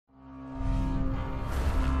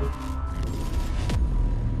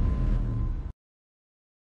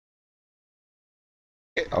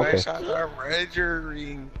Okay. shots are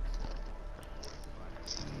registering.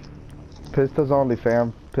 Pistols only,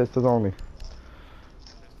 fam. Pistols only.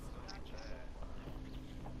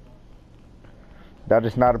 That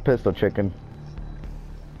is not a pistol, chicken.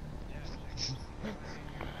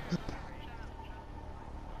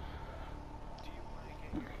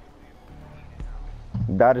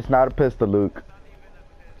 That is not a pistol, Luke.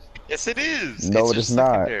 Yes, it is. No, it's it is just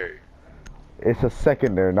not. secondary. It's a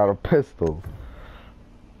secondary, not a pistol.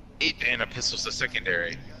 And a pistol's a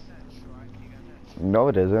secondary. No,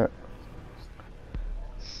 it isn't.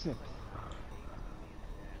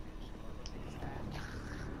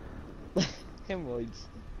 Hemorrhoids.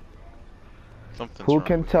 Who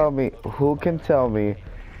can tell me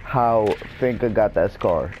how Finka got that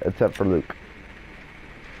scar, except for Luke?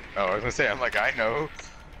 Oh, I was gonna say, I'm like, I know.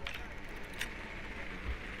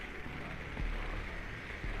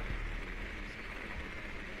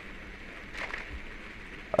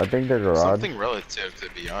 I think the garage. Something relative, to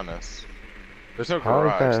be honest. There's no How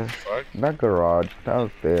is garage. that? The fuck? Not garage,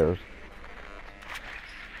 downstairs.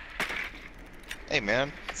 Hey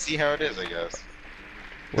man, see how it is, I guess.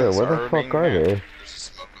 Wait, where the fuck are they? There's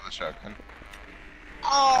smoke with a shotgun.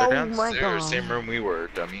 Oh They're my downstairs, god. same room we were,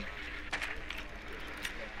 dummy.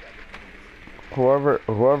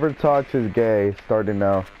 Whoever talks is gay, starting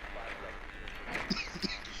now.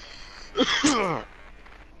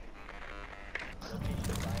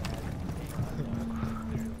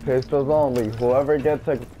 Pistols only. Whoever gets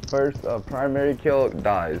a first primary kill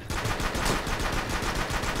dies.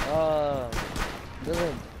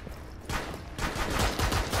 Good.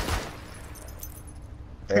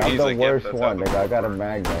 Hey, I'm He's the like, yep, worst that's one, how nigga. I got a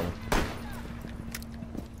magnum.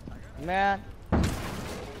 Man.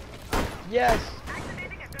 Yes.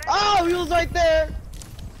 Oh, he was right there.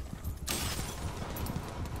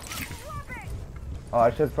 Oh,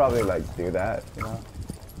 I should probably like do that, you know?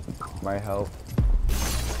 Might help.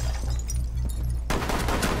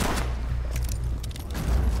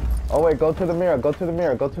 Oh wait, go to the mirror, go to the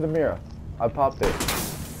mirror, go to the mirror. I popped it.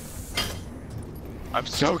 I'm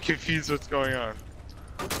so confused what's going on.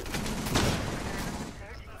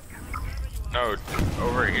 No,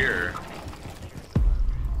 over here.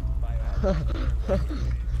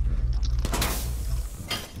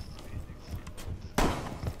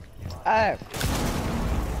 Hey.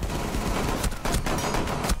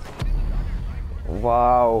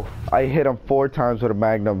 Wow, I hit him 4 times with a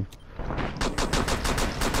magnum.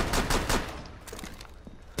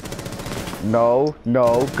 No,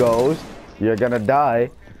 no, Ghost. You're gonna die.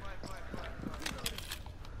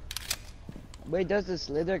 Wait, does the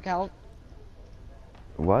slither count?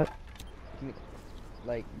 What?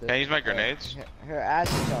 Like the, Can I use my grenades? her ass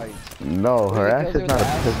charge. No, her Wait, ass those is are not the a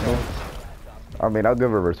ass pistol. charge. I mean, I'll give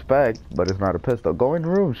her respect, but it's not a pistol. Go in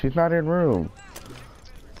room. She's not in room.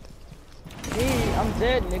 Hey, I'm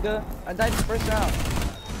dead, nigga. I died the first round.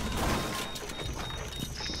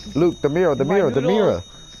 Luke, the mirror, the My mirror, the noodles. mirror.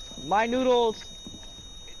 My noodles.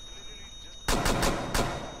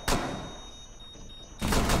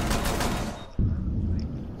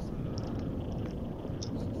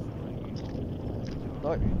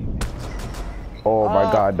 Look. Oh my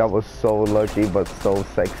god, that was so lucky, but so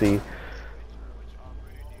sexy.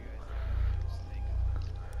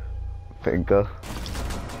 Finka.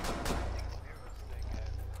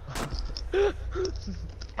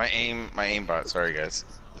 My aim bot, sorry guys.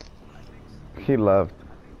 He left.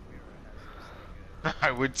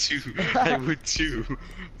 I would too. I would too.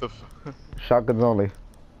 The Shotguns only.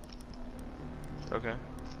 okay.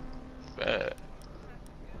 Bet.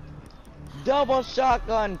 Double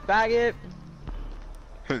shotgun, faggot.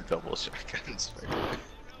 Double shotguns.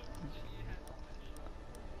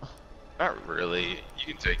 Not really. You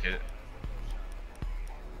can take it.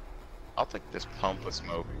 I'll take this pump with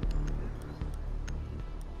smoke.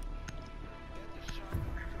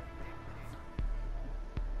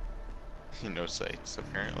 No sights,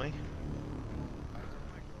 apparently.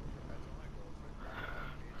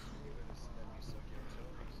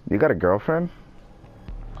 You got a girlfriend?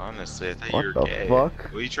 Honestly, I thought What you the were gay. fuck?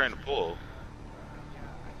 What are you trying to pull?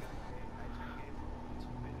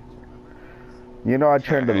 You know I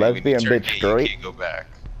turned the Hey, when you lesbian turn bitch gay, you straight? can't go back.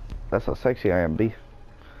 That's how sexy I am, B.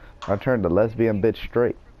 I turned the lesbian bitch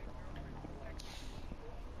straight.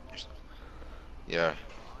 Yeah.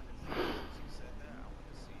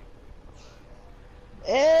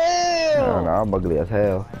 Ew! No, I'm ugly as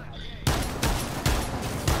hell.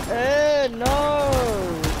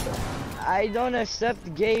 No! I don't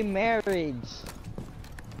accept gay marriage.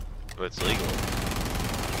 But it's legal.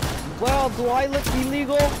 Well, do I look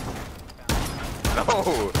illegal?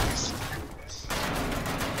 No!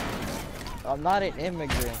 I'm not an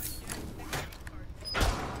immigrant.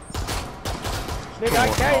 Nigga, I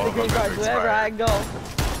carry the green cards wherever I go.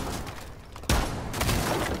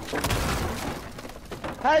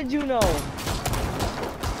 How did you know?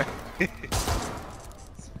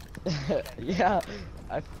 Yeah,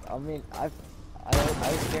 I mean, I was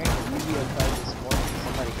carrying the Yu-Gi-Oh card this morning.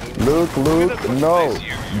 Somebody gave it. Luke, no.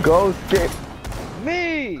 Go skip.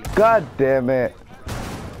 Me! God damn it.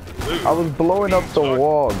 Luke, I was blowing up the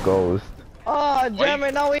wall, Ghost. Oh, damn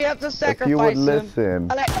it, now we have to sacrifice If you would him. listen.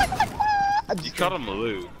 You called him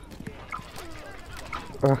Luke.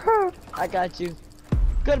 I got you.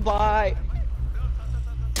 Goodbye.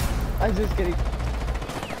 I'm just kidding.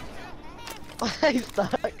 I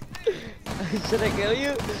stuck. Should I kill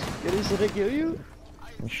you? Should I kill you?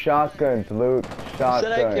 Shotguns, Luke. Shotguns.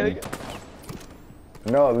 Should I kill you?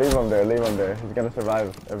 No, leave him there. Leave him there. He's gonna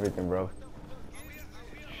survive everything, bro.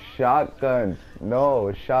 Shotguns.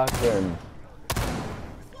 No, shotguns.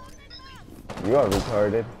 You are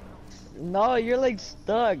retarded. No, you're like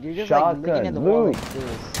stuck. You're just like looking at the wall like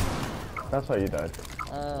this. That's why you died.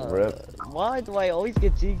 Rip. Why do I always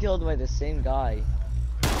get T-killed by the same guy?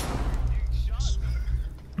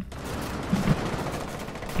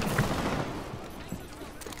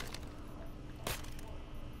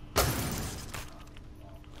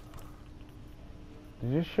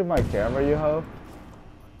 Did you shoot my camera, you hoe?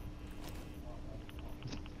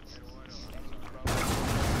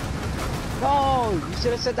 No! You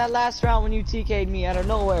should have said that last round when you TK'd me out of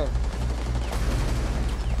nowhere.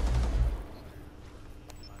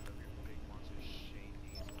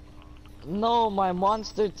 No, my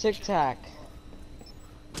monster Tic Tac.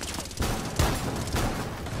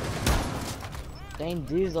 Dang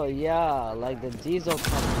Diesel, yeah, like the Diesel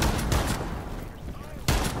company.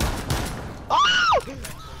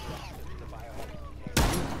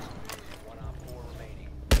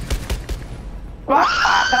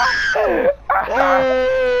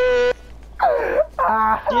 Yeah.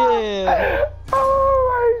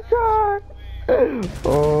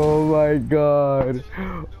 Oh my god.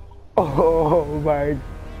 Oh my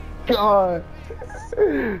god.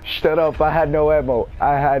 Shut up, I had no ammo.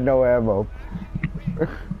 I had no ammo.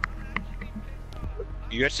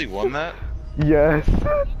 You actually won that? Yes.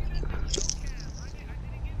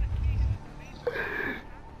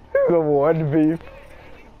 The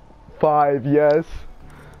 1v5, yes.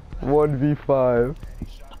 1v5.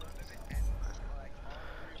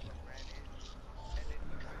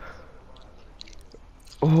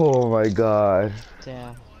 Oh my god.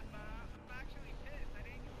 Damn.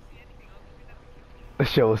 The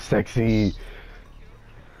show was sexy.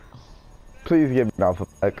 Please give me an alpha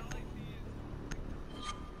pack.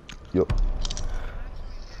 Yo.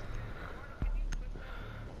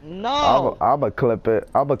 No. I'ma clip it.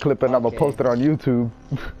 I'ma clip it and I'ma Okay. post it on YouTube.